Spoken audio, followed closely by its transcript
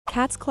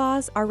Cats'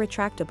 claws are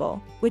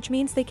retractable, which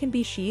means they can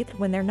be sheathed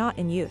when they're not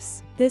in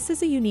use. This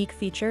is a unique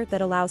feature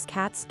that allows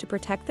cats to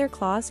protect their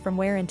claws from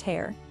wear and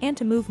tear, and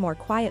to move more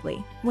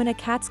quietly. When a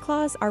cat's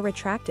claws are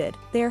retracted,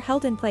 they are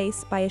held in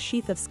place by a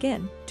sheath of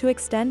skin. To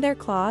extend their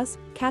claws,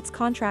 cats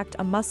contract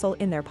a muscle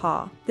in their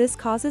paw. This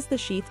causes the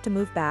sheath to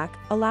move back,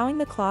 allowing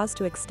the claws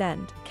to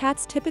extend.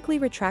 Cats typically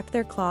retract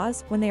their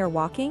claws when they are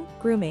walking,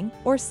 grooming,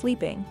 or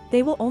sleeping.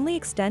 They will only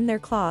extend their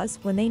claws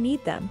when they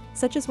need them,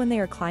 such as when they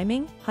are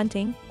climbing,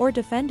 hunting, or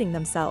defending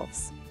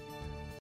themselves.